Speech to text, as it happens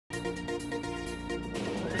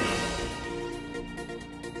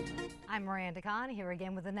I'm Miranda Kahn, here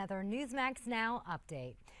again with another Newsmax Now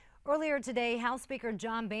update. Earlier today, House Speaker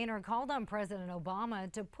John Boehner called on President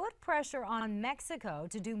Obama to put pressure on Mexico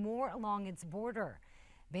to do more along its border.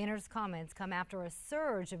 Boehner's comments come after a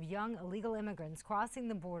surge of young illegal immigrants crossing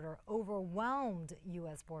the border overwhelmed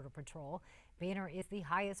U.S. Border Patrol. Boehner is the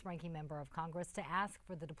highest-ranking member of Congress to ask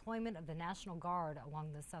for the deployment of the National Guard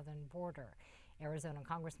along the southern border. Arizona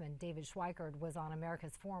Congressman David Schweikert was on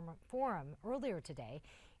America's Forum earlier today.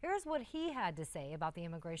 Here's what he had to say about the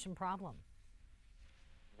immigration problem.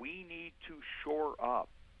 We need to shore up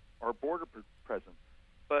our border presence,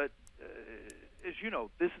 but as you know,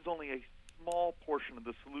 this is only a small portion of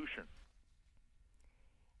the solution.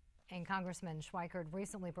 And Congressman Schweikert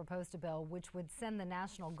recently proposed a bill which would send the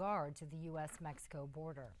National Guard to the U.S.-Mexico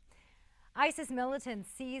border. ISIS militants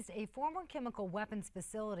seized a former chemical weapons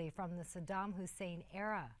facility from the Saddam Hussein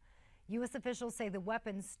era. U.S. officials say the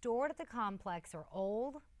weapons stored at the complex are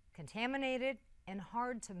old, contaminated, and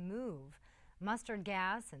hard to move. Mustard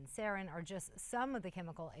gas and sarin are just some of the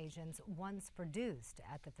chemical agents once produced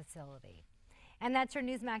at the facility. And that's your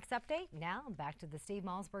Newsmax update. Now back to the Steve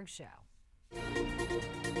Malzberg Show.